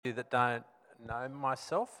You that don't know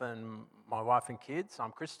myself and my wife and kids, I'm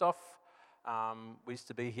Christophe. We used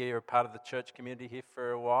to be here, a part of the church community here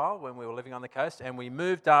for a while when we were living on the coast, and we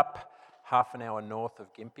moved up half an hour north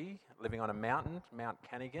of Gympie, living on a mountain, Mount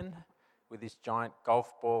Cannigan, with this giant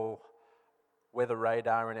golf ball weather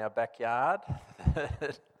radar in our backyard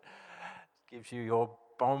that gives you your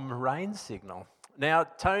bomb rain signal. Now,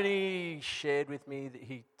 Tony shared with me that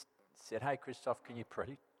he said, "Hey, Christophe, can you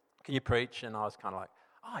preach?" And I was kind of like,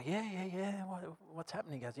 "Oh, yeah. What's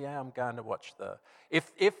happening?" He goes, "Yeah, I'm going to watch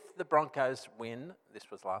if the Broncos win,"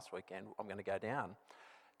 this was last weekend, "I'm going to go down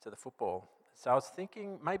to the football." So I was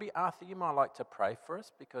thinking, maybe, Arthur, you might like to pray for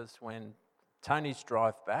us, because when Tony's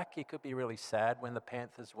drive back, he could be really sad when the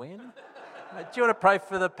Panthers win. Do you want to pray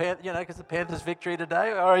for the Panthers, because the Panthers' victory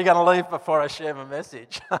today? Or are you going to leave before I share my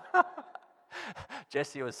message?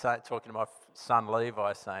 Jesse was talking to my son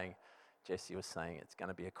Levi, saying, Jesse was saying it's going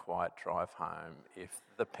to be a quiet drive home if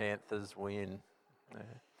the Panthers win. Yeah.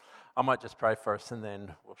 I might just pray for us and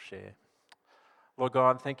then we'll share. Lord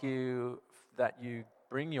God, thank you that you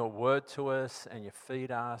bring your word to us and you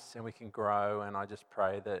feed us and we can grow. And I just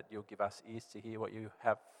pray that you'll give us ears to hear what you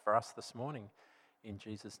have for us this morning. In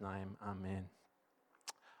Jesus' name, amen.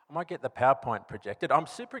 I might get the PowerPoint projected. I'm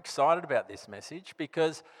super excited about this message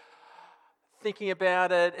because thinking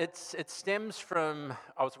about it, it stems from,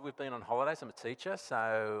 we've been on holidays, I'm a teacher,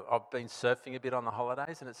 so I've been surfing a bit on the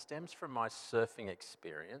holidays, and it stems from my surfing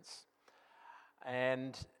experience.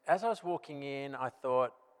 And as I was walking in, I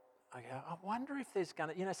thought, I wonder if there's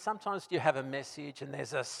going to, sometimes you have a message and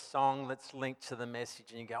there's a song that's linked to the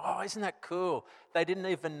message and you go, oh, isn't that cool? They didn't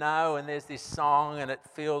even know, and there's this song and it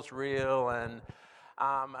feels real. And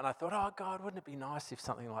I thought, oh, God, wouldn't it be nice if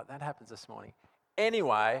something like that happens this morning?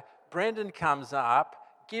 Anyway, Brendan comes up,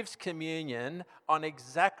 gives communion on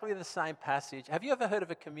exactly the same passage. Have you ever heard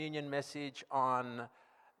of a communion message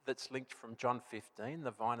that's linked from John 15,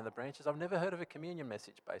 the vine and the branches? I've never heard of a communion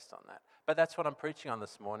message based on that. But that's what I'm preaching on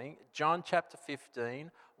this morning. John chapter 15,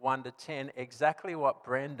 1 to 10, exactly what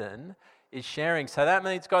Brendan is sharing. So that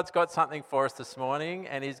means God's got something for us this morning,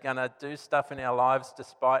 and he's going to do stuff in our lives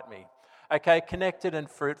despite me. Okay, connected and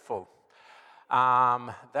fruitful.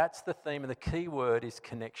 That's the theme, and the key word is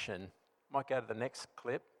connection. Might go to the next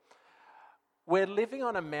clip. We're living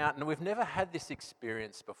on a mountain. We've never had this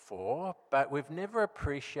experience before, but we've never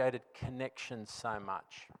appreciated connection so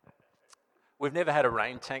much. We've never had a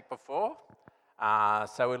rain tank before,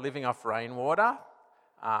 so we're living off rainwater.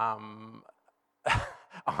 I'm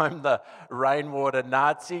the rainwater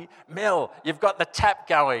Nazi. Mel, you've got the tap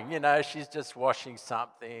going. She's just washing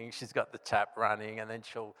something. She's got the tap running, and then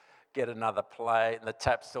she'll get another plate, and the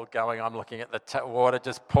tap's still going. I'm looking at the water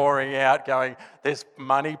just pouring out, going, there's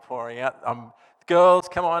money pouring out. Girls,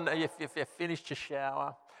 come on, if you've finished your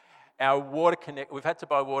shower. Our water connect, we've had to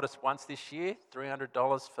buy water once this year,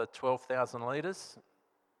 $300 for 12,000 litres.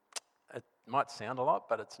 It might sound a lot,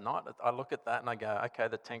 but it's not. I look at that and I go, okay,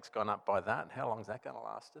 the tank's gone up by that. How long is that going to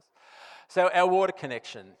last us? So our water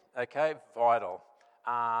connection, okay, vital.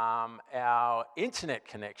 Our internet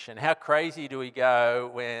connection, how crazy do we go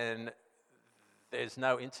when there's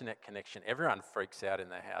no internet connection? Everyone freaks out in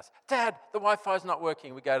their house. Dad, the Wi-Fi's not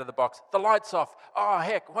working. We go to the box. The light's off. Oh,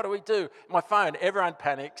 heck, what do we do? My phone. Everyone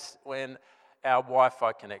panics when our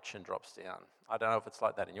Wi-Fi connection drops down. I don't know if it's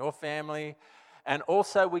like that in your family. And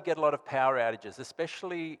also we get a lot of power outages,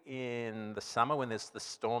 especially in the summer when there's the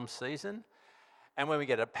storm season. And when we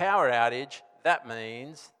get a power outage, that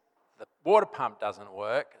means the water pump doesn't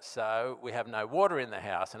work, so we have no water in the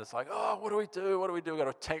house. And it's like, oh, what do we do? We've got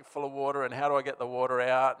a tank full of water, and how do I get the water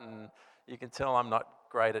out? And you can tell I'm not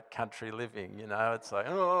great at country living, It's like,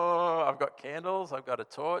 oh, I've got candles, I've got a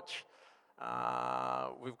torch.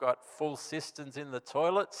 We've got full cisterns in the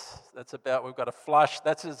toilets. We've got a flush.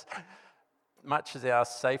 That's as much as our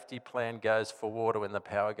safety plan goes for water when the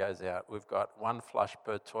power goes out. We've got one flush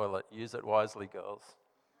per toilet. Use it wisely, girls.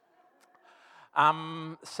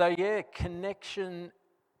 Connection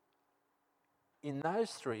in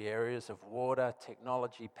those three areas of water,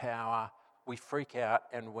 technology, power, we freak out,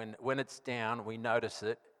 and when it's down, we notice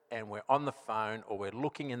it, and we're on the phone, or we're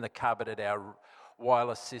looking in the cupboard at our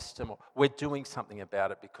wireless system, or we're doing something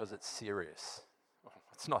about it because it's serious.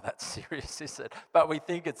 It's not that serious, is it? But we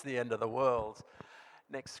think it's the end of the world.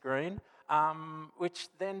 Next screen. Which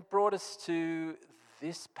then brought us to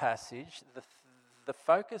this passage. The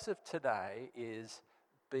focus of today is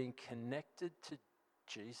being connected to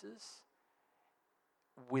Jesus.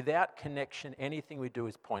 Without connection, anything we do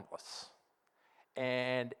is pointless.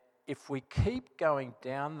 And if we keep going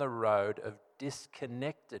down the road of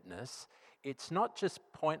disconnectedness, it's not just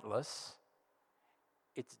pointless,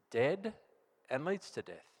 it's dead and leads to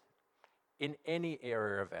death. in any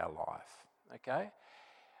area of our life, okay?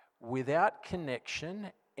 Without connection,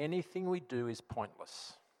 anything we do is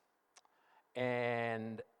pointless.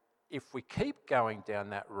 And if we keep going down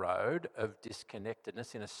that road of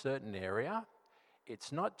disconnectedness in a certain area,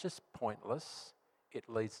 it's not just pointless, it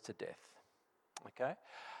leads to death, okay?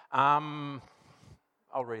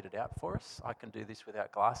 I'll read it out for us. I can do this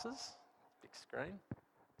without glasses, big screen.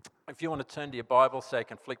 If you want to turn to your Bible so you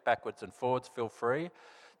can flick backwards and forwards, feel free.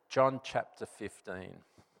 John chapter 15.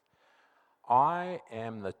 I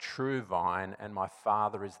am the true vine and my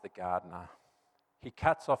Father is the gardener. He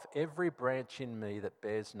cuts off every branch in me that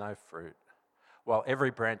bears no fruit, while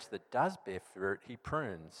every branch that does bear fruit he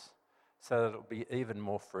prunes, so that it will be even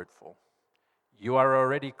more fruitful. You are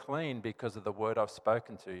already clean because of the word I've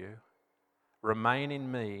spoken to you. Remain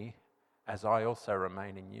in me as I also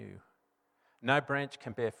remain in you. No branch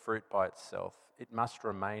can bear fruit by itself. It must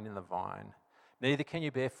remain in the vine. Neither can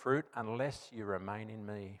you bear fruit unless you remain in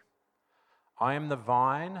me. I am the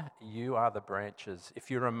vine, you are the branches.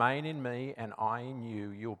 If you remain in me and I in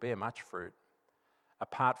you, you'll bear much fruit.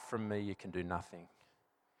 Apart from me, you can do nothing.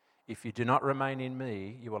 If you do not remain in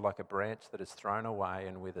me, you are like a branch that is thrown away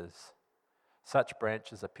and withers. Such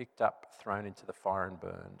branches are picked up, thrown into the fire and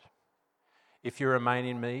burned. If you remain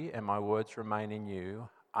in me and my words remain in you,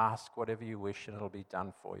 ask whatever you wish and it'll be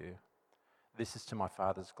done for you. This is to my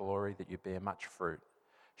Father's glory that you bear much fruit,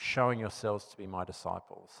 showing yourselves to be my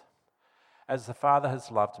disciples. As the Father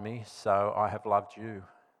has loved me, so I have loved you.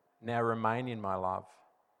 Now remain in my love.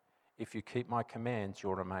 If you keep my commands,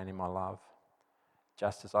 you'll remain in my love,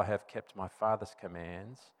 just as I have kept my Father's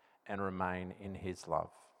commands and remain in his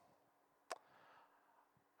love.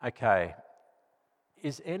 Okay,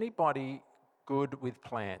 is anybody good with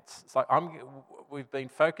plants? It's like we've been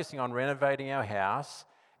focusing on renovating our house,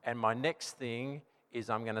 and my next thing is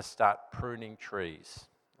I'm going to start pruning trees,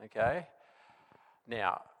 okay?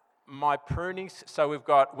 Now, my pruning, so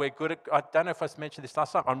we're good at, I don't know if I mentioned this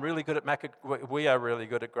last time, we are really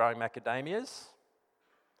good at growing macadamias,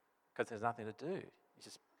 because there's nothing to do. You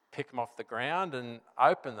just pick them off the ground and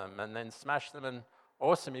open them and then smash them and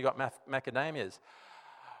awesome, you got macadamias.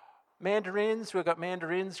 Mandarins, we've got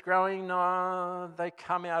mandarins growing, they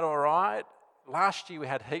come out all right. Last year we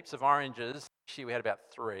had heaps of oranges, this year we had about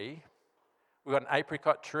 3. We've got an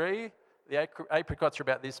apricot tree, the apricots are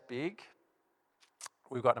about this big.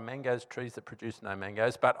 We've got mangoes trees that produce no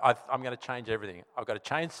mangoes, but I'm going to change everything. I've got a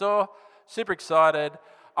chainsaw, super excited.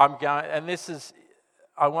 I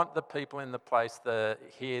want the people in the place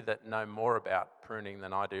here that know more about pruning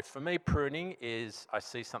than I do. For me, pruning is I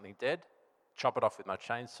see something dead, chop it off with my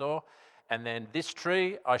chainsaw, and then this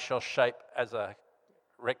tree I shall shape as a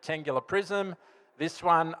rectangular prism. This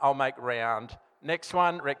one I'll make round. Next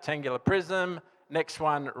one, rectangular prism. Next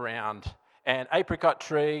one, round. And apricot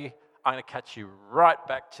tree, I'm going to catch you right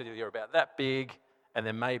back till you're about that big, and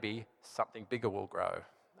then maybe something bigger will grow.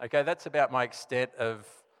 Okay, that's about my extent of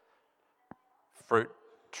fruit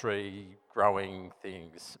tree growing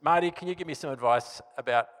things. Marty, can you give me some advice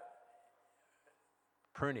about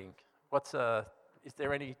pruning? Is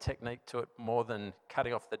there any technique to it more than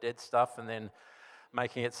cutting off the dead stuff and then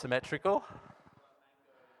making it symmetrical?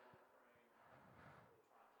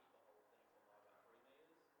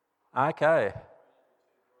 Okay.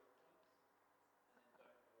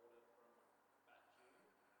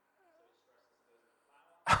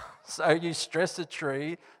 So you stress a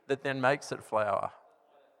tree that then makes it flower.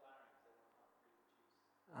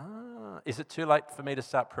 Is it too late for me to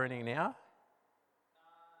start pruning now?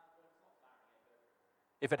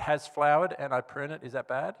 If it has flowered and I prune it, is that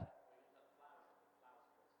bad?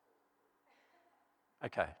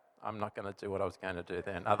 Okay, I'm not going to do what I was going to do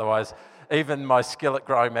then. Otherwise, even my skill at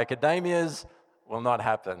growing macadamias will not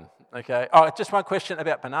happen. Okay. Oh, just one question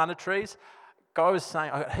about banana trees. Guy was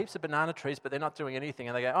saying, I've got heaps of banana trees, but they're not doing anything.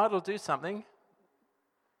 And they go, it'll do something.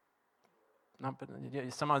 No, but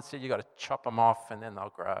someone said you've got to chop them off and then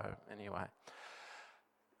they'll grow. Anyway,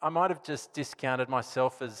 I might have just discounted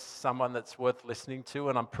myself as someone that's worth listening to,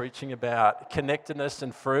 and I'm preaching about connectedness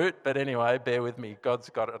and fruit. But anyway, bear with me. God's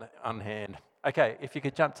got it on hand. Okay, if you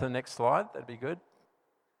could jump to the next slide, that'd be good.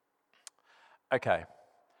 Okay.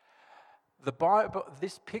 The Bible,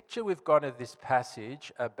 this picture we've got of this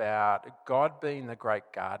passage about God being the great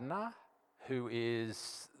gardener, who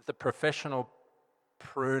is the professional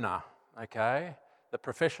pruner, okay? The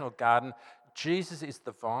professional garden. Jesus is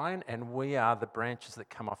the vine, and we are the branches that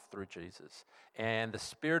come off through Jesus. And the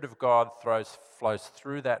Spirit of God flows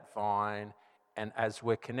through that vine, and as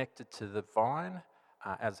we're connected to the vine,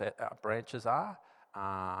 as our branches are,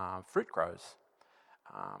 fruit grows.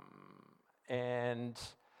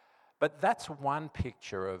 But that's one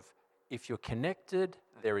picture of If you're connected,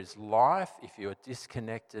 there is life. If you're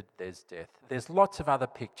disconnected, there's death. There's lots of other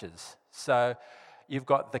pictures. So you've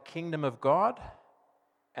got the kingdom of God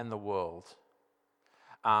and the world.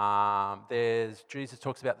 Jesus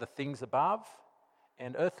talks about the things above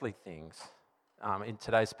and earthly things. In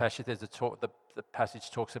today's passage, the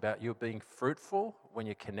passage talks about you being fruitful when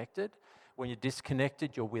you're connected. When you're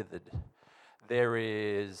disconnected, you're withered. There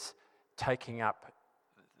is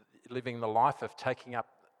living the life of taking up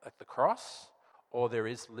the cross, or there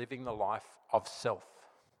is living the life of self.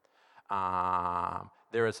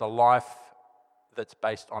 There is a life that's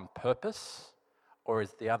based on purpose, or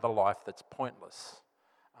is the other life that's pointless.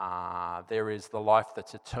 There is the life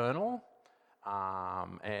that's eternal,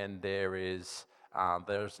 and there's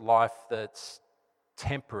life that's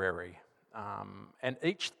temporary. And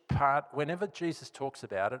each part, whenever Jesus talks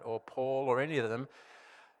about it, or Paul, or any of them,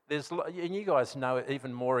 and you guys know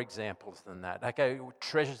even more examples than that. Okay,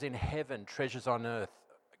 treasures in heaven, treasures on earth.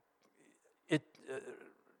 It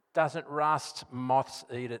doesn't rust, moths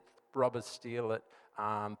eat it, robbers steal it.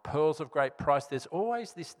 Pearls of great price. There's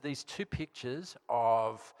always these two pictures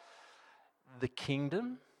of the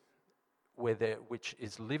kingdom, which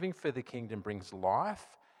is living for the kingdom brings life,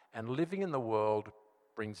 and living in the world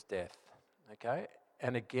brings death. Okay,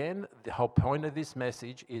 and again, the whole point of this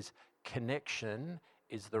message is connection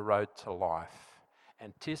is the road to life,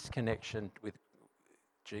 and disconnection with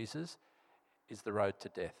Jesus is the road to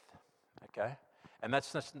death. Okay, and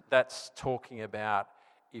that's talking about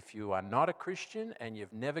if you are not a Christian and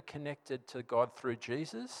you've never connected to God through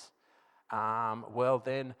Jesus, well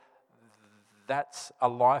then that's a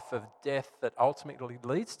life of death that ultimately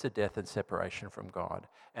leads to death and separation from God.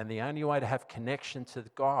 And the only way to have connection to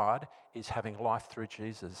God is having life through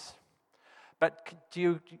Jesus. But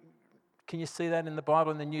can you see that in the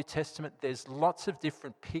Bible, in the New Testament? There's lots of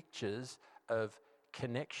different pictures of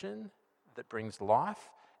connection that brings life,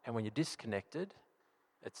 and when you're disconnected,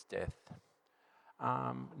 it's death.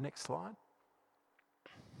 Next slide.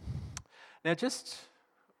 Now, just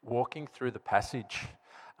walking through the passage,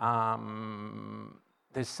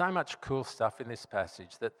 there's so much cool stuff in this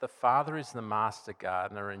passage, that the Father is the master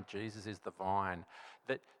gardener and Jesus is the vine.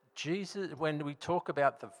 That Jesus, when we talk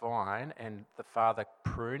about the vine and the Father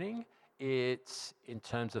pruning, it's in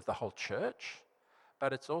terms of the whole church,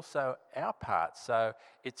 but it's also our part. So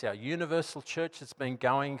it's our universal church that's been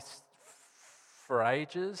going for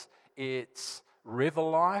ages. It's River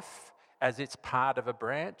Life as it's part of a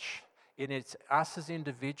branch. And it's us as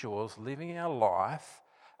individuals living our life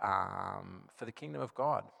for the kingdom of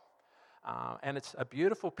God. And it's a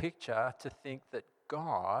beautiful picture to think that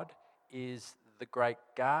God is the great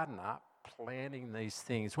gardener planting these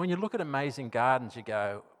things. When you look at amazing gardens, you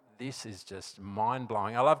go, this is just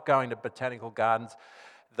mind-blowing. I love going to botanical gardens.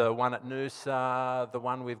 The one at Noosa, the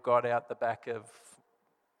one we've got out the back of,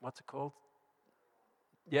 what's it called?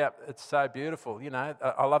 Yeah, it's so beautiful. You know,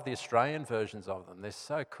 I love the Australian versions of them. They're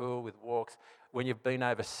so cool with walks. When you've been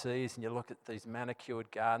overseas and you look at these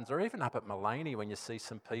manicured gardens, or even up at Mullaney when you see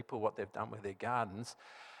some people, what they've done with their gardens.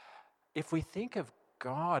 If we think of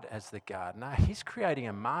God as the gardener, he's creating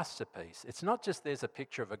a masterpiece. It's not just there's a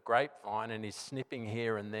picture of a grapevine and he's snipping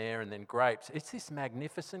here and there and then grapes. It's this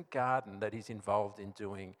magnificent garden that he's involved in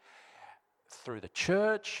doing through the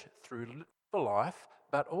church, through life,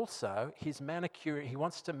 but also he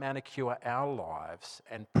wants to manicure our lives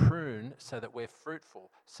and prune so that we're fruitful.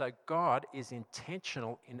 So God is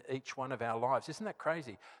intentional in each one of our lives. Isn't that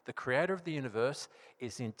crazy? The creator of the universe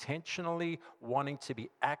is intentionally wanting to be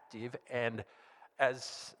active, and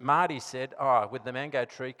as Marty said, with the mango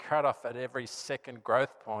tree cut off at every second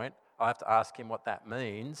growth point, I have to ask him what that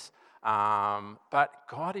means. But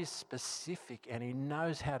God is specific and he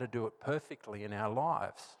knows how to do it perfectly in our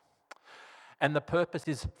lives. And the purpose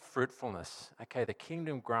is fruitfulness. Okay, the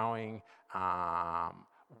kingdom growing,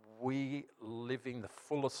 we living the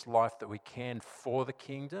fullest life that we can for the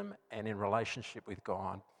kingdom and in relationship with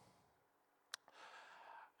God.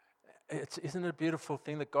 Isn't it a beautiful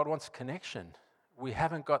thing that God wants connection? We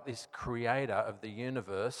haven't got this creator of the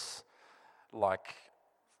universe like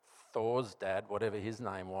Thor's dad, whatever his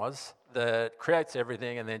name was, that creates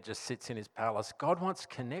everything and then just sits in his palace. God wants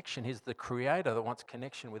connection. He's the creator that wants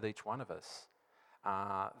connection with each one of us.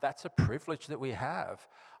 That's a privilege that we have.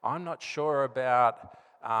 I'm not sure about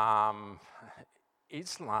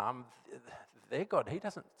Islam. Their God, he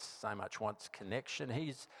doesn't so much want connection.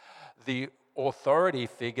 He's the authority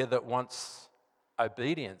figure that wants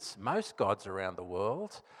obedience. Most gods around the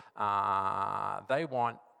world, they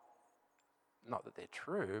want, not that they're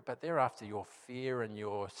true, but they're after your fear and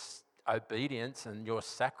your obedience and your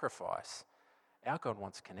sacrifice. Our God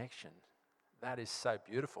wants connection. That is so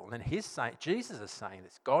beautiful. And then Jesus is saying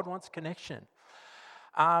this. God wants connection.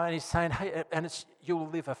 And he's saying, hey, and you'll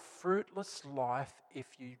live a fruitless life if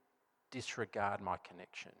you disregard my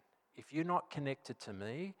connection. If you're not connected to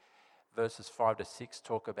me, verses 5 to 6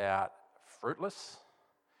 talk about fruitless.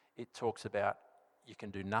 It talks about you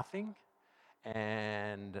can do nothing.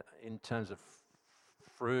 And in terms of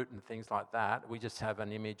fruit and things like that, we just have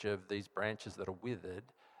an image of these branches that are withered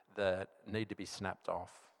that need to be snapped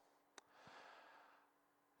off.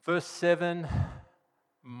 Verse 7,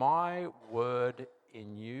 my word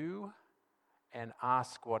in you and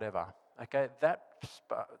ask whatever. Okay, that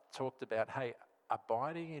talked about, hey,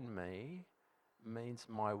 abiding in me means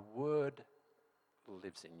my word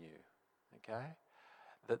lives in you. Okay,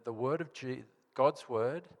 that the word of God's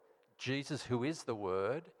word, Jesus, who is the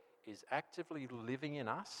word, is actively living in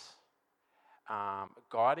us,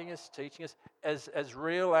 guiding us, teaching us, as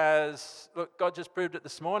real as, look, God just proved it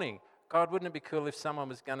this morning. God, wouldn't it be cool if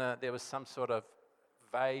there was some sort of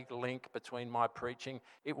vague link between my preaching?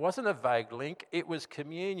 It wasn't a vague link, it was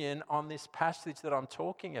communion on this passage that I'm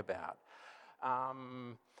talking about.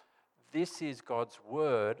 This is God's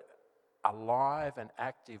word, alive and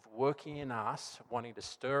active, working in us, wanting to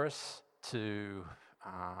stir us to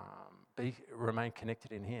remain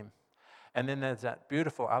connected in him. And then there's that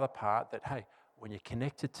beautiful other part that, hey, when you're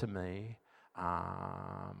connected to me,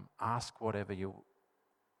 ask whatever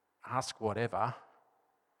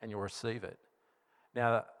and you'll receive it.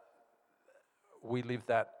 Now, we live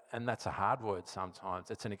that, and that's a hard word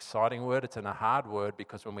sometimes. It's an exciting word, it's a hard word,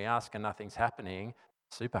 because when we ask and nothing's happening,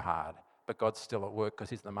 it's super hard. But God's still at work because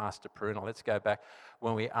he's the master pruner. Let's go back.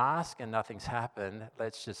 When we ask and nothing's happened,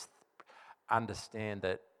 let's just understand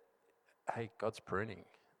that, hey, God's pruning,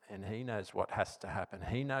 and he knows what has to happen.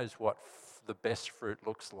 He knows what the best fruit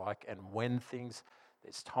looks like, and when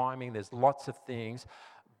there's timing, there's lots of things,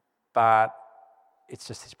 but it's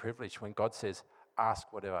just his privilege when God says,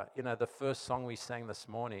 ask whatever. You know, the first song we sang this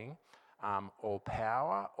morning, all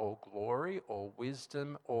power, all glory, all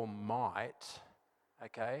wisdom, all might,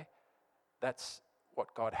 okay, that's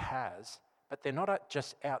what God has, but they're not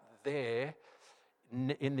just out there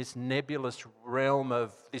in this nebulous realm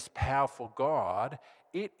of this powerful God.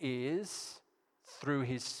 It is through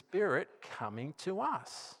his Spirit coming to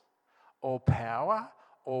us. All power,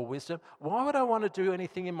 all wisdom. Why would I want to do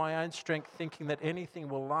anything in my own strength thinking that anything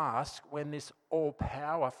will last when this all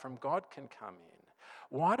power from God can come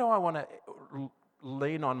in? Why do I want to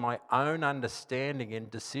lean on my own understanding in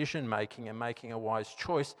decision making and making a wise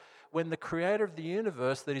choice when the creator of the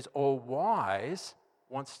universe that is all wise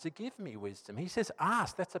wants to give me wisdom? He says,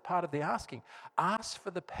 ask. That's a part of the asking. Ask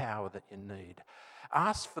for the power that you need.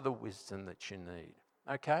 Ask for the wisdom that you need.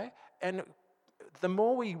 Okay? And the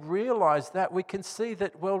more we realize that, we can see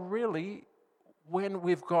that, well, really, when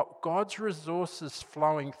we've got God's resources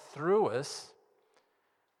flowing through us,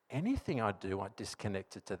 anything I do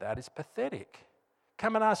disconnected to that is pathetic.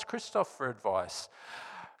 Come and ask Christophe for advice.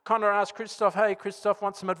 Connor asked Christophe, hey, Christophe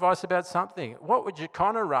wants some advice about something. What would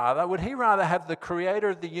Connor rather? Would he rather have the creator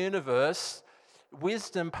of the universe,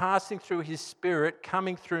 wisdom passing through his Spirit,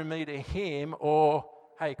 coming through me to him, or,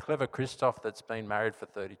 hey, clever Christophe that's been married for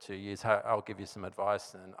 32 years, I'll give you some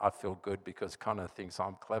advice and I feel good because Connor thinks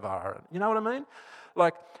I'm clever. You know what I mean?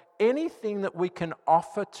 Like, anything that we can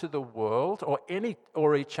offer to the world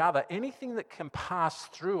or each other, anything that can pass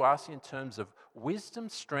through us in terms of wisdom,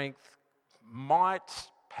 strength, might,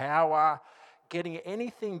 power, getting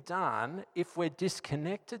anything done, if we're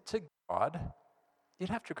disconnected to God, you'd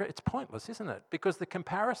have to agree, it's pointless, isn't it? Because the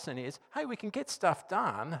comparison is, hey, we can get stuff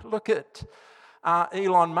done. Look at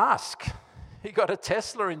Elon Musk. He got a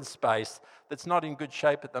Tesla in space that's not in good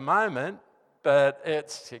shape at the moment, but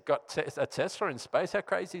it's got a Tesla in space. How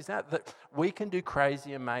crazy is that? That we can do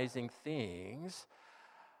crazy, amazing things,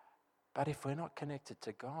 but if we're not connected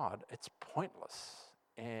to God, it's pointless.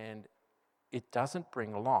 And it doesn't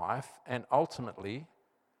bring life, and ultimately,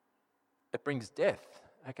 it brings death,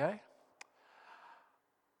 okay?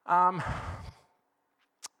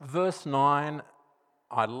 Verse 9,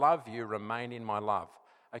 I love you, remain in my love.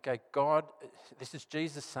 Okay, God, this is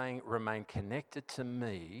Jesus saying, remain connected to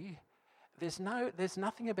me. There's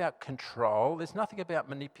nothing about control, there's nothing about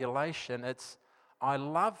manipulation. It's, I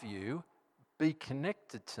love you, be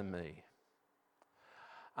connected to me.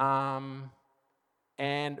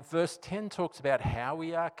 And verse 10 talks about how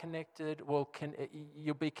we are connected. Well,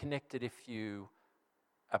 you'll be connected if you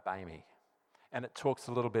obey me. And it talks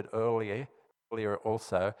a little bit earlier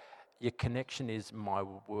also, your connection is my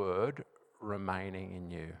word remaining in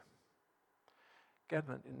you. Go to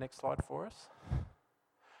the next slide for us.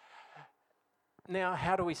 Now,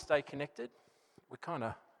 how do we stay connected? We kind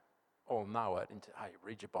of all know it. And hey,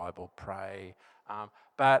 read your Bible, pray.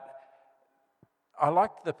 But I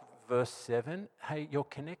like the verse 7. Hey, you're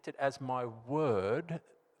connected as my word,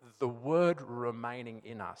 the word remaining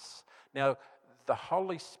in us. Now, the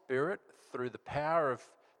Holy Spirit, through the power of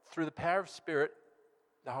Spirit,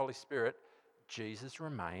 the Holy Spirit, Jesus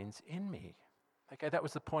remains in me. Okay, that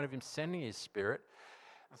was the point of him sending his Spirit.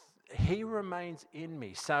 He remains in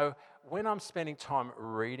me. So when I'm spending time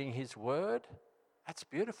reading his word, that's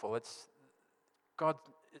beautiful. It's God,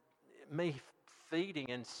 me feeding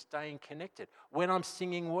and staying connected. When I'm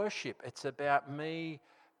singing worship, it's about me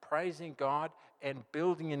praising God and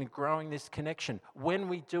building and growing this connection. When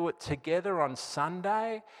we do it together on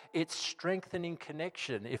Sunday, it's strengthening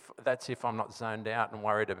connection. If I'm not zoned out and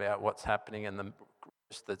worried about what's happening and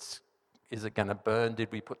is it going to burn?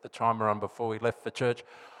 Did we put the timer on before we left for church?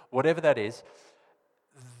 Whatever that is,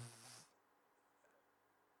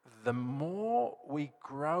 the more we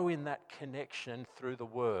grow in that connection through the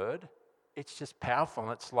word, it's just powerful.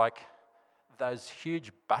 And it's like those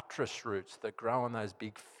huge buttress roots that grow on those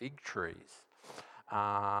big fig trees.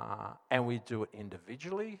 And we do it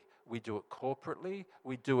individually, we do it corporately,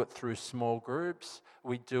 we do it through small groups,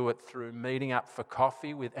 we do it through meeting up for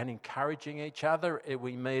coffee and encouraging each other.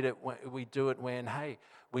 We do it when, hey,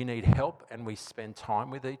 we need help and we spend time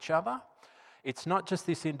with each other. It's not just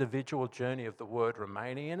this individual journey of the word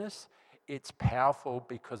remaining in us, it's powerful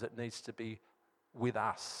because it needs to be with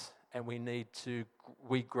us. And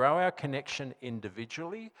we grow our connection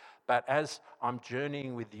individually, but as I'm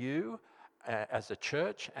journeying with you as a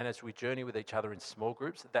church and as we journey with each other in small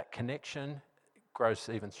groups, that connection grows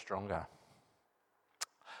even stronger.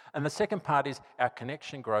 And the second part is our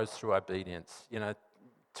connection grows through obedience. You know,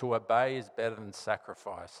 to obey is better than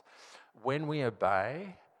sacrifice. When we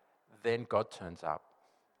obey, then God turns up,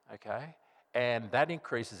 okay? And that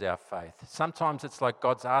increases our faith. Sometimes it's like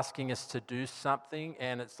God's asking us to do something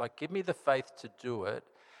and it's like, give me the faith to do it.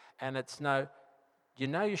 And it's no,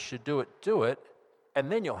 you should do it,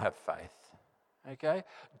 and then you'll have faith, okay?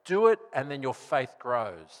 Do it and then your faith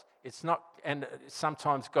grows. It's not, and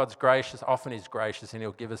sometimes God's gracious, often he's gracious and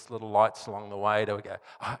he'll give us little lights along the way to go,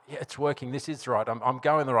 oh, yeah, it's working, this is right, I'm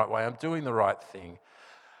going the right way, I'm doing the right thing.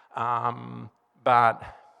 But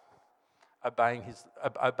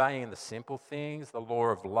obeying the simple things, the law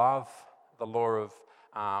of love, the law of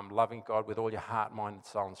loving God with all your heart, mind, and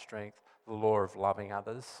soul and strength, the law of loving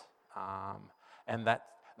others, and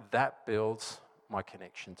that builds my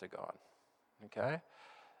connection to God, okay?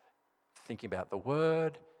 Thinking about the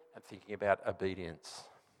word and thinking about obedience,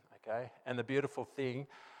 okay? And the beautiful thing,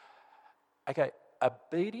 okay,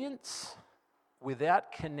 obedience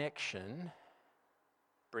without connection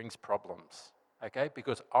brings problems. Okay,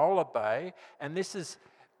 because I'll obey, and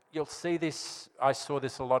you'll see this, I saw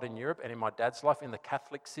this a lot in Europe and in my dad's life in the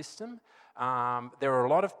Catholic system. There are a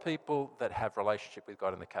lot of people that have relationship with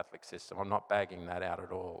God in the Catholic system. I'm not bagging that out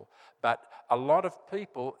at all. But a lot of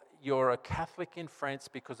people, you're a Catholic in France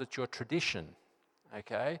because it's your tradition,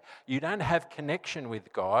 okay? You don't have connection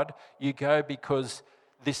with God. You go because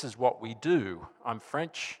this is what we do. I'm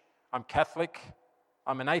French, I'm Catholic,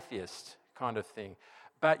 I'm an atheist kind of thing.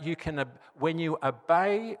 But when you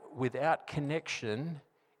obey without connection,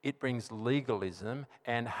 it brings legalism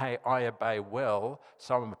and, hey, I obey well,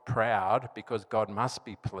 so I'm proud because God must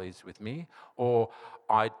be pleased with me. Or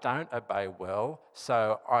I don't obey well,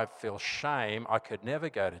 so I feel shame, I could never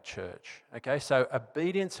go to church. Okay, so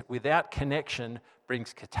obedience without connection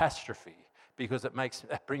brings catastrophe because it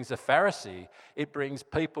brings a Pharisee. It brings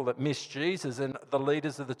people that miss Jesus and the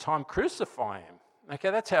leaders of the time crucify him.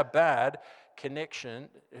 Okay, that's how bad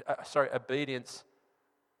obedience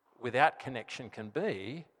without connection can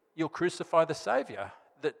be. You'll crucify the Saviour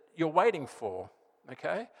that you're waiting for,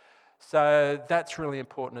 okay? So that's really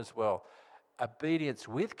important as well. Obedience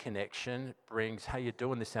with connection brings, hey, you're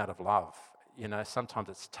doing this out of love. You know, sometimes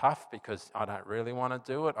it's tough because I don't really want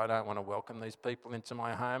to do it. I don't want to welcome these people into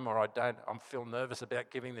my home, or I feel nervous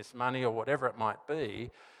about giving this money or whatever it might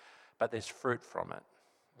be, but there's fruit from it,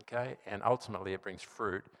 okay? And ultimately it brings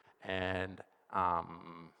fruit and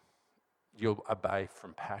you'll obey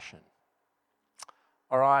from passion.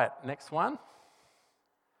 All right, next one.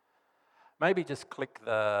 Maybe just click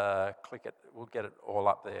it, we'll get it all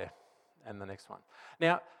up there, and the next one.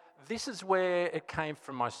 Now, this is where it came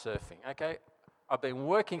from my surfing, okay? I've been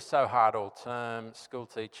working so hard all term, school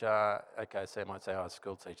teacher. Okay, so you might say,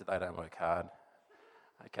 school teacher, they don't work hard.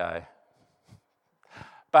 Okay.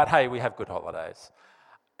 But hey, we have good holidays.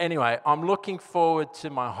 Anyway, I'm looking forward to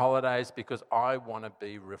my holidays because I want to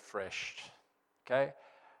be refreshed, okay?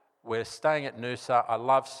 We're staying at Noosa.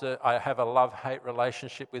 I have a love-hate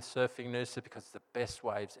relationship with surfing Noosa because it's the best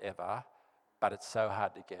waves ever, but it's so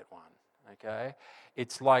hard to get one, okay?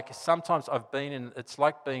 It's like sometimes it's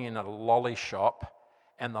like being in a lolly shop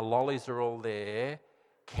and the lollies are all there,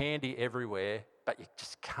 candy everywhere, but you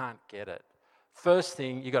just can't get it. First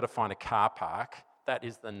thing, you got to find a car park. That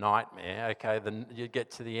is the nightmare, okay? Then you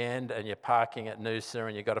get to the end and you're parking at Noosa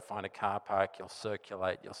and you've got to find a car park. You'll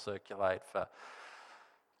circulate for,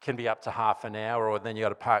 can be up to half an hour, or then you got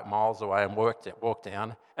to park miles away and walk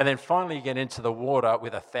down. And then finally you get into the water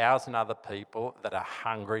with 1,000 other people that are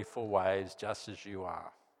hungry for waves just as you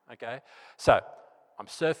are, okay? So I'm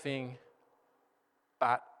surfing,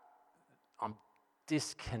 but I'm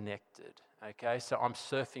disconnected, okay? So I'm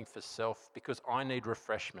surfing for self because I need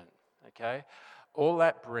refreshment, okay? All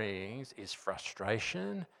that brings is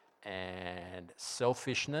frustration and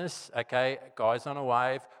selfishness, okay? Guys on a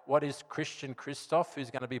wave. What is Christian Christophe,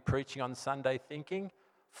 who's going to be preaching on Sunday, thinking?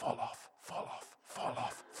 Fall off, fall off, fall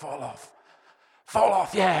off, fall off. Fall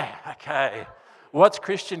off, yeah, okay. What's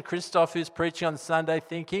Christian Christophe, who's preaching on Sunday,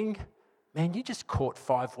 thinking? Man, you just caught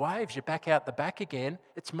 5 waves. You're back out the back again.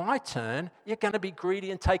 It's my turn. You're going to be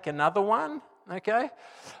greedy and take another one, okay?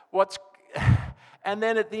 And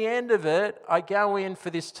then at the end of it, I go in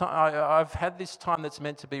for this time. I've had this time that's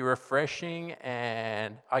meant to be refreshing,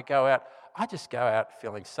 and I just go out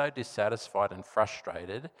feeling so dissatisfied and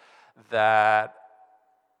frustrated that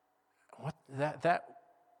that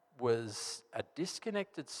was a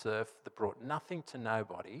disconnected surf that brought nothing to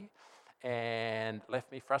nobody and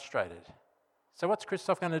left me frustrated. So what's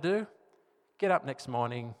Christophe going to do? Get up next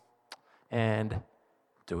morning and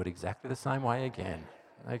do it exactly the same way again.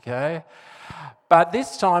 Okay? But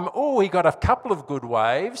this time, he got a couple of good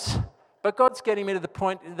waves, but God's getting me to the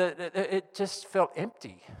point that it just felt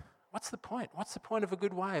empty. What's the point? What's the point of a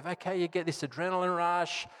good wave? Okay, you get this adrenaline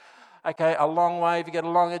rush. Okay, a long wave, you get a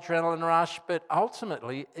long adrenaline rush, but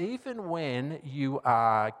ultimately, even when you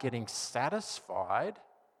are getting satisfied,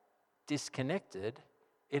 disconnected,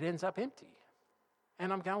 it ends up empty.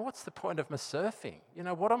 And I'm going, what's the point of my surfing? You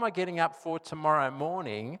know, what am I getting up for tomorrow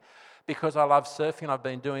morning? Because I love surfing, I've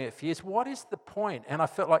been doing it for years. What is the point? And I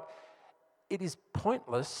felt like it is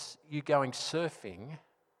pointless you going surfing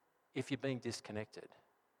if you're being disconnected.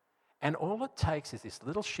 And all it takes is this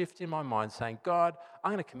little shift in my mind saying, God,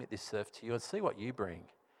 I'm going to commit this surf to you and see what you bring.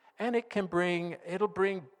 And it'll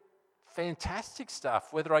bring fantastic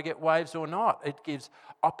stuff, whether I get waves or not. It gives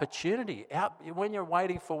opportunity. When you're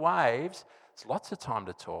waiting for waves, it's lots of time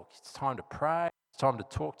to talk. It's time to pray. It's time to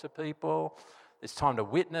talk to people. It's time to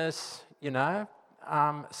witness, you know.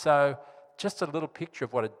 So just a little picture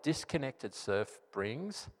of what a disconnected surf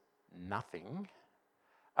brings. Nothing.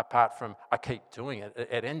 Apart from, I keep doing it.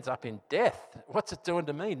 It ends up in death. What's it doing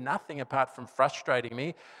to me? Nothing apart from frustrating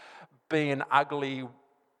me. Being an ugly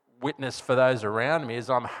witness for those around me as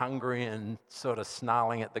I'm hungry and sort of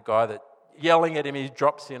snarling at the guy that, yelling at him, he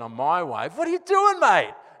drops in on my wave. What are you doing,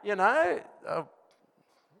 mate? You know.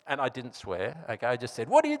 And I didn't swear, okay? I just said,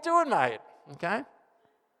 what are you doing, mate? Okay?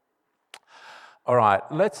 All right,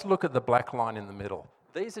 let's look at the black line in the middle.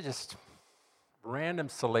 These are just random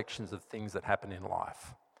selections of things that happen in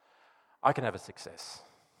life. I can have a success.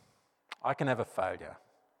 I can have a failure.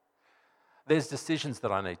 There's decisions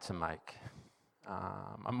that I need to make.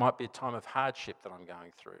 It might be a time of hardship that I'm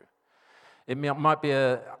going through. It might be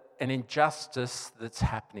an injustice that's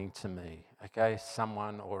happening to me, okay?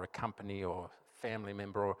 Someone or a company or family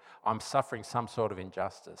member, or I'm suffering some sort of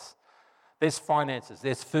injustice. There's finances,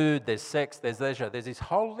 there's food, there's sex, there's leisure. There's this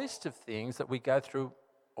whole list of things that we go through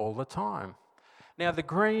all the time. Now, the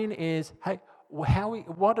green is,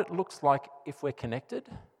 what it looks like if we're connected,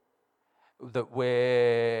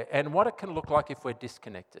 and what it can look like if we're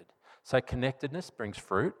disconnected. So connectedness brings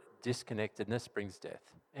fruit, disconnectedness brings death.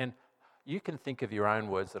 And you can think of your own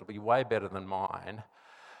words that'll be way better than mine.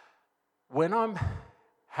 When I'm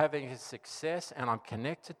having a success and I'm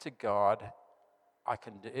connected to God, I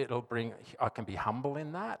can be humble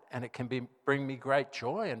in that, and it can bring me great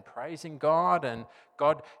joy and praising God, and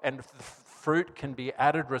the fruit can be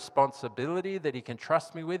added responsibility that He can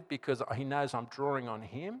trust me with because He knows I'm drawing on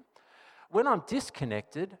Him. When I'm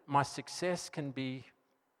disconnected, my success can be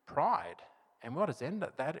pride. And what does end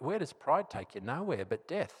up that? Where does pride take you? Nowhere but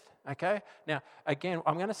death. Okay? Now, again,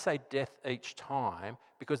 I'm going to say death each time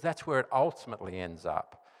because that's where it ultimately ends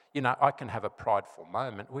up. You know, I can have a prideful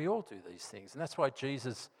moment. We all do these things. And that's why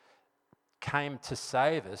Jesus came to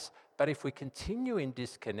save us. But if we continue in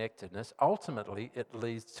disconnectedness, ultimately it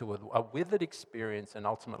leads to a withered experience and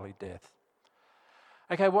ultimately death.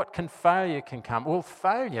 Okay, what can failure come? Well,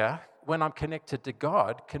 failure, when I'm connected to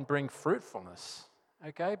God, can bring fruitfulness.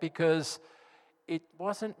 okay? Because it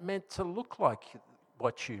wasn't meant to look like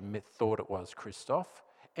what you thought it was, Christophe.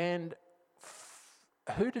 And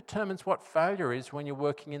who determines what failure is when you're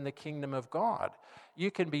working in the kingdom of God? You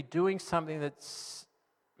can be doing something that's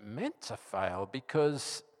meant to fail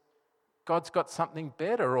because God's got something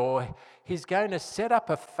better, or he's going to set up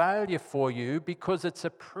a failure for you because it's a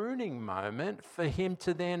pruning moment for him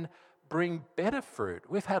to then bring better fruit.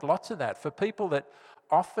 We've had lots of that. For people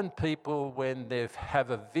when they have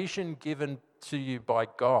a vision given to you by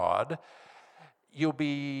God,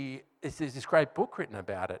 there's this great book written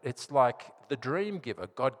about it. It's like the dream giver.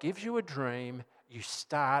 God gives you a dream, you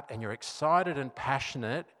start and you're excited and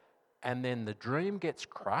passionate, and then the dream gets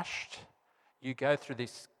crushed. You go through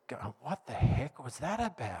this, going, what the heck was that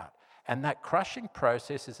about? And that crushing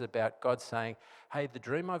process is about God saying, hey, the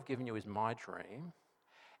dream I've given you is my dream,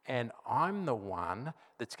 and I'm the one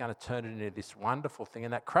that's going to turn it into this wonderful thing.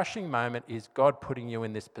 And that crushing moment is God putting you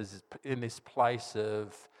in this place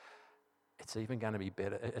of, it's even going to be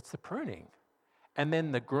better. It's the pruning. And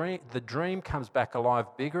then the dream comes back alive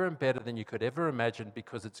bigger and better than you could ever imagine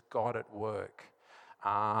because it's God at work.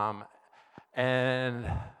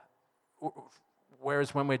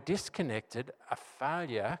 Whereas when we're disconnected, a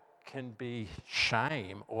failure can be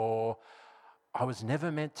shame, or I was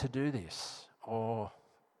never meant to do this, or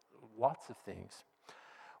lots of things.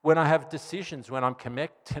 When I have decisions, when I'm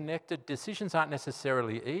connected, decisions aren't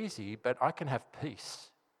necessarily easy, but I can have peace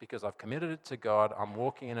because I've committed it to God. I'm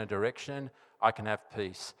walking in a direction, I can have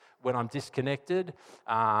peace. When I'm disconnected,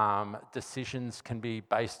 decisions can be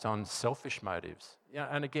based on selfish motives.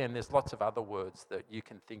 And again, there's lots of other words that you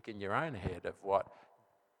can think in your own head of what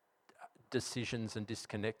decisions and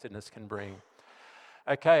disconnectedness can bring.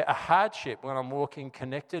 Okay, a hardship, when I'm walking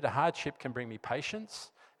connected, a hardship can bring me patience.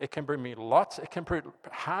 It can bring me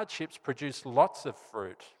hardships produce lots of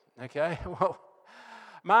fruit. Okay, well,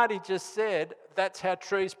 Marty just said that's how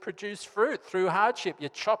trees produce fruit, through hardship. You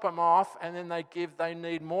chop them off and then they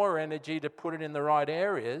need more energy to put it in the right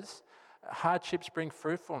areas. Hardships bring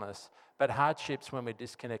fruitfulness, but hardships when we're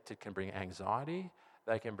disconnected can bring anxiety.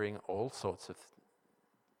 They can bring all sorts of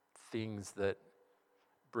things that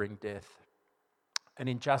bring death. An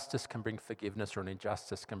injustice can bring forgiveness, or an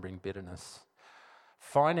injustice can bring bitterness.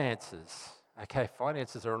 Finances. Okay,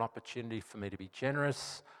 finances are an opportunity for me to be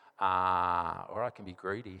generous, or I can be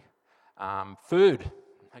greedy. Food.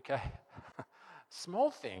 Okay. Small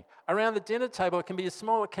thing. Around the dinner table, it can be a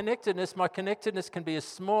small connectedness. My connectedness can be as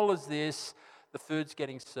small as this. The food's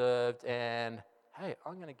getting served, and hey,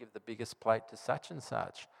 I'm going to give the biggest plate to such and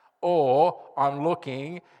such. Or I'm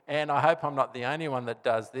looking, and I hope I'm not the only one that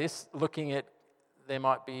does this, looking at, there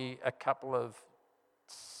might be a couple of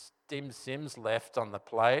dim sims left on the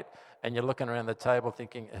plate, and you're looking around the table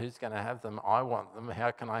thinking, who's going to have them? I want them.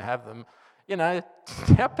 How can I have them? You know,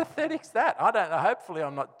 how pathetic's that? I don't know. Hopefully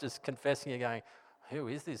I'm not just confessing and going, who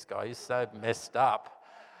is this guy? He's so messed up.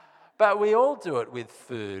 But we all do it with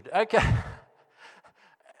food. Okay.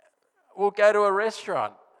 We'll go to a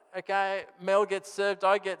restaurant. Okay, Mel gets served,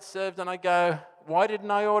 I get served, and I go, why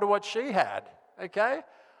didn't I order what she had? Okay?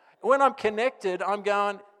 When I'm connected, I'm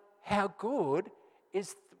going, how good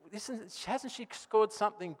is this? Hasn't she scored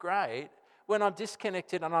something great? When I'm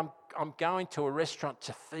disconnected and I'm going to a restaurant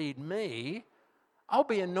to feed me, I'll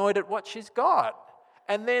be annoyed at what she's got.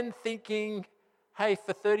 And then thinking, hey,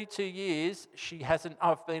 for 32 years,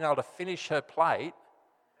 I've been able to finish her plate.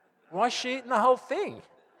 Why is she eating the whole thing?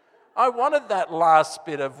 I wanted that last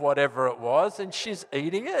bit of whatever it was, and she's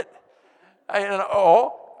eating it.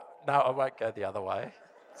 No, I won't go the other way.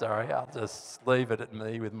 Sorry, I'll just leave it at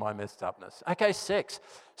me with my messed upness. Okay, sex.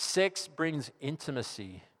 Sex brings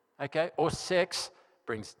intimacy, okay? Or sex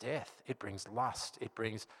brings death. It brings lust.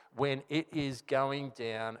 When it is going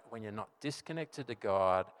down, when you're not disconnected to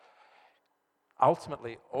God,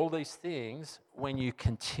 ultimately, all these things, when you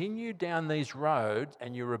continue down these roads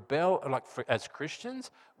and you rebel, as Christians,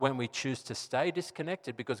 when we choose to stay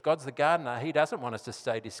disconnected, because God's the gardener, He doesn't want us to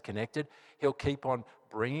stay disconnected. He'll keep on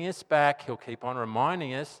bringing us back. He'll keep on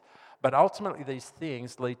reminding us. But ultimately, these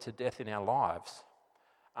things lead to death in our lives.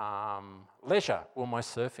 Leisure, my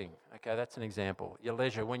surfing. Okay, that's an example. Your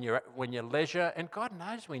leisure, when you're leisure, and God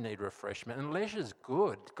knows we need refreshment, and leisure's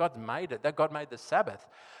good. God made it. God made the Sabbath.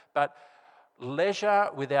 But leisure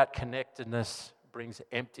without connectedness brings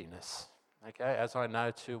emptiness, okay, as I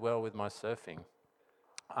know too well with my surfing.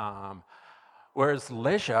 Whereas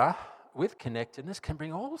leisure with connectedness can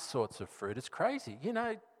bring all sorts of fruit. It's crazy. You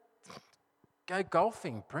know, go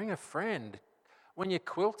golfing, bring a friend. When you're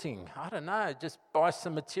quilting, I don't know, just buy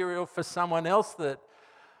some material for someone else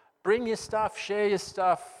bring your stuff, share your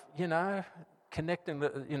stuff, you know, connecting,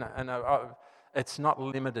 and it's not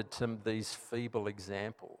limited to these feeble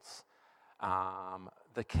examples.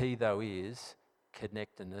 The key, though, is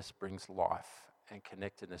connectedness brings life, and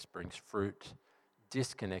connectedness brings fruit.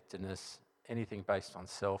 Disconnectedness, anything based on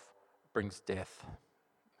self, brings death.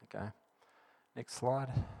 Okay, next slide.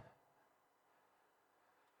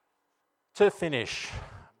 To finish,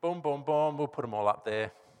 boom, boom, boom, we'll put them all up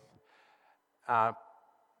there.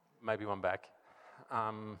 Maybe one back.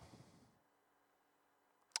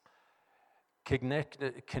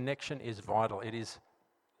 Connection is vital. It is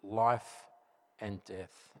life and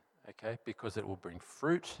death, okay? Because it will bring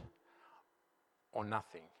fruit or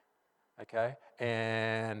nothing, okay?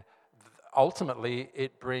 And ultimately,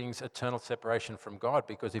 it brings eternal separation from God,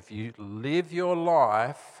 because if you live your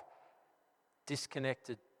life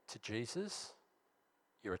disconnected to Jesus,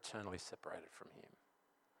 you're eternally separated from him.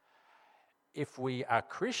 If we are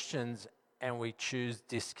Christians and we choose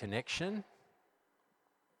disconnection,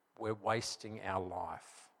 we're wasting our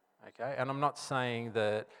life, okay? And I'm not saying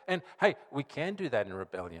that, and hey, we can do that in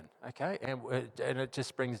rebellion, okay? And it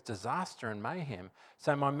just brings disaster and mayhem.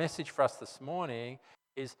 So my message for us this morning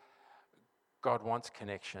is God wants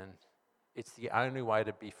connection. It's the only way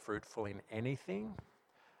to be fruitful in anything.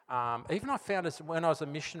 Even I found this when I was a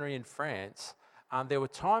missionary in France, there were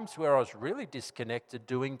times where I was really disconnected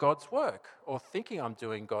doing God's work, or thinking I'm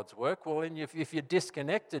doing God's work. Well, if you're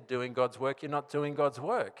disconnected doing God's work, you're not doing God's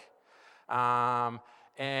work.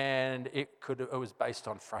 And it was based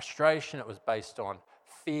on frustration, it was based on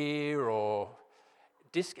fear, or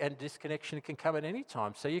disconnection can come at any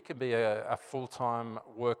time. So you can be a full-time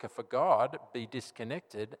worker for God, be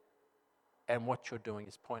disconnected, and what you're doing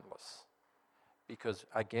is pointless. Because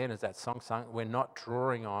again, as that song sung, we're not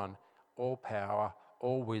drawing on all power,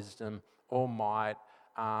 all wisdom, all might,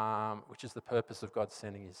 which is the purpose of God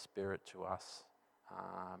sending his Spirit to us.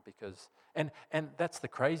 And that's the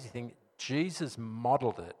crazy thing. Jesus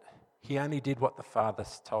modeled it. He only did what the Father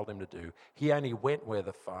told him to do. He only went where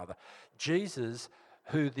the Father. Jesus,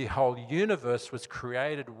 who the whole universe was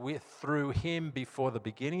created through him before the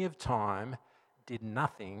beginning of time, did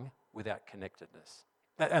nothing without connectedness.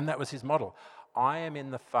 And that was his model. I am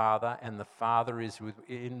in the Father, and the Father is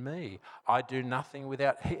within me. I do nothing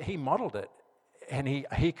without... He modeled it. And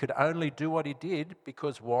he could only do what he did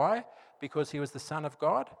because why? Because he was the Son of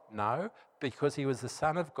God? No, because he was the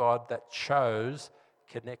Son of God that chose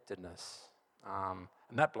connectedness. And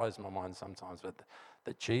that blows my mind sometimes, but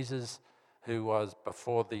that Jesus, who was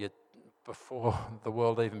before the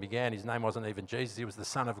world even began, his name wasn't even Jesus, he was the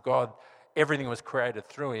Son of God. Everything was created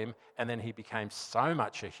through him, and then he became so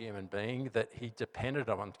much a human being that he depended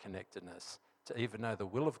on connectedness to even know the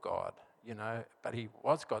will of God, but he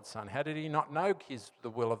was God's son. How did he not know the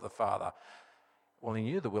will of the Father? Well, he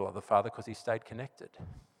knew the will of the Father because he stayed connected.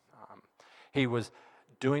 He was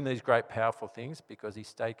doing these great, powerful things because he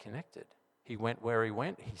stayed connected. He went where he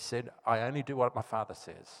went. He said, I only do what my Father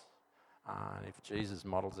says. And if Jesus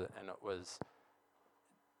models it, and it was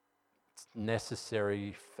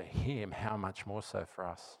necessary for him, how much more so for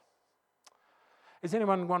us? Does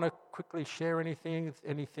anyone want to quickly share anything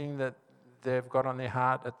that they've got on their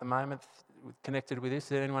heart at the moment connected with this?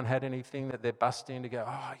 Has anyone had anything that they're busting to go,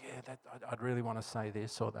 oh yeah, I'd really want to say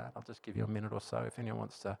this or that? I'll just give you a minute or so if anyone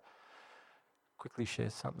wants to quickly share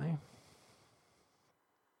something.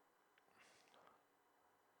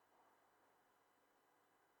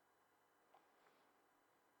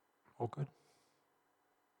 All good?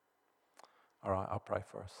 All right, I'll pray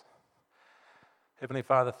for us. Heavenly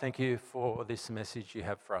Father, thank you for this message you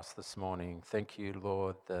have for us this morning. Thank you,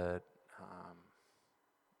 Lord, that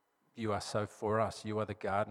you are so for us. You are the garden.